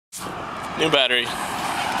New battery.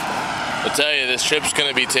 I'll tell you, this trip's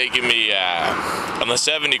gonna be taking me on the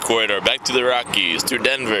 70 corridor back to the Rockies, through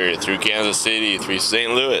Denver, through Kansas City, through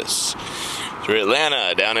St. Louis, through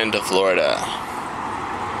Atlanta, down into Florida.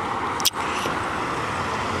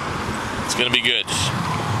 It's gonna be good.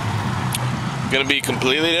 It's gonna be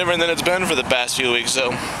completely different than it's been for the past few weeks,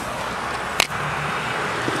 so.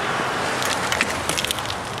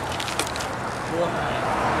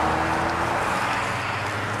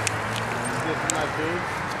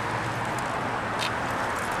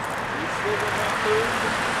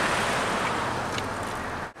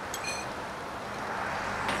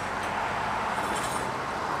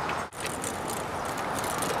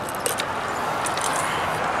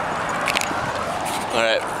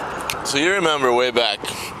 Alright, so you remember way back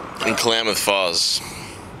in Klamath Falls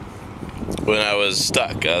when I was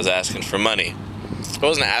stuck, I was asking for money. I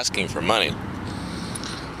wasn't asking for money.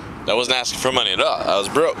 I wasn't asking for money at all. I was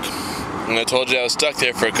broke. And I told you I was stuck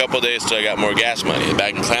there for a couple days till I got more gas money,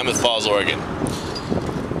 back in Klamath Falls, Oregon.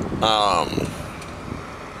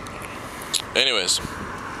 Anyways,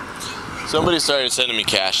 somebody started sending me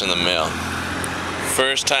cash in the mail.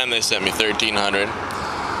 First time they sent me $1,300.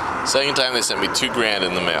 Second time they sent me $2,000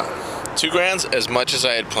 in the mail. $2,000 as much as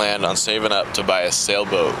I had planned on saving up to buy a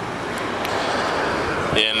sailboat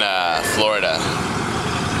in Florida.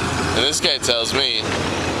 And this guy tells me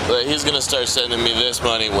that he's gonna start sending me this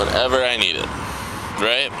money whenever I need it,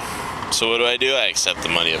 right? So what do? I accept the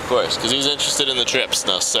money, of course, because he's interested in the trips.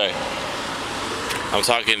 No, sorry. I'm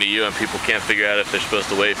talking to you and people can't figure out if they're supposed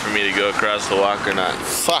to wait for me to go across the walk or not.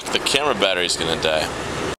 Fuck, the camera battery's gonna die.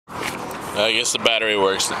 I guess the battery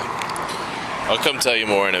works now. I'll come tell you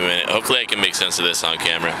more in a minute. Hopefully I can make sense of this on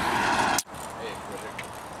camera.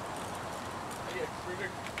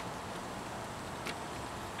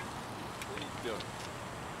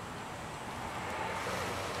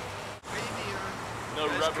 No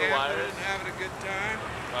rubber wires. Having a good time.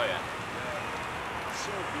 Oh yeah. It's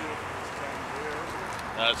so beautiful this time of year, isn't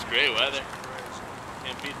it? That's great weather.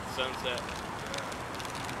 Can't beat the sunset.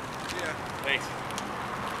 Yeah. Thanks.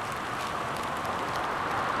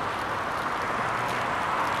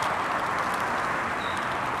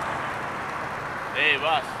 Hey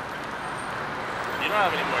boss. You don't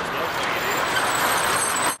have any more smoke on you, do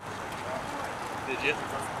you? Did you?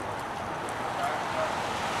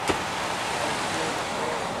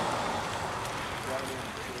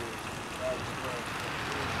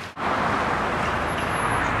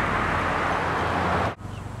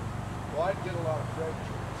 Well, I'd get a lot of freight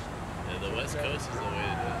trips. Yeah, the West Coast is the way to do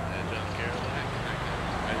it. And John Carolina.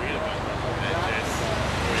 I read about that.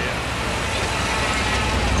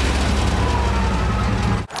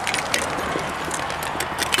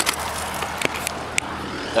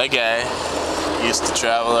 That guy used to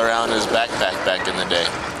travel around in his backpack back in the day.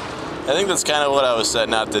 I think that's kind of what I was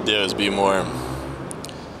setting out to do, is be more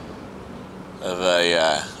of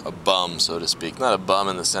a bum, so to speak. Not a bum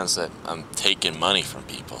in the sense that I'm taking money from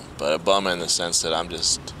people, but a bum in the sense that I'm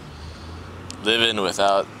just living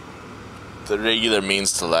without the regular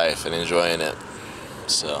means to life and enjoying it.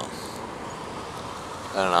 So,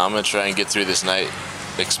 I don't know, I'm gonna try and get through this night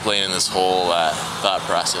explaining this whole thought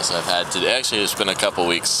process I've had today. Actually, it's been a couple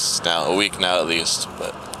weeks now, a week now at least,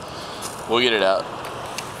 but we'll get it out.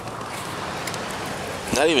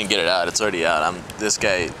 Not even get it out, it's already out. This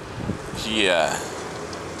guy, he,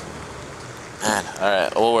 man,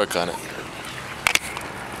 alright, we'll work on it.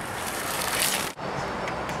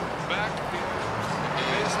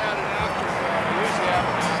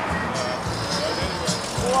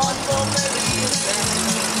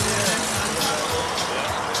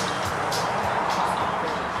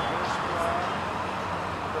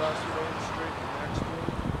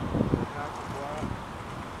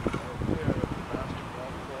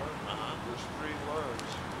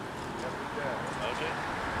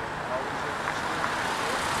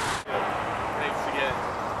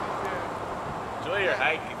 Enjoy your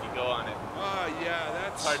hike if you go on it. Oh yeah,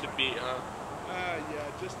 that's hard to beat, huh? yeah,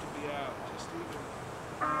 just to be out, just even,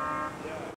 yeah.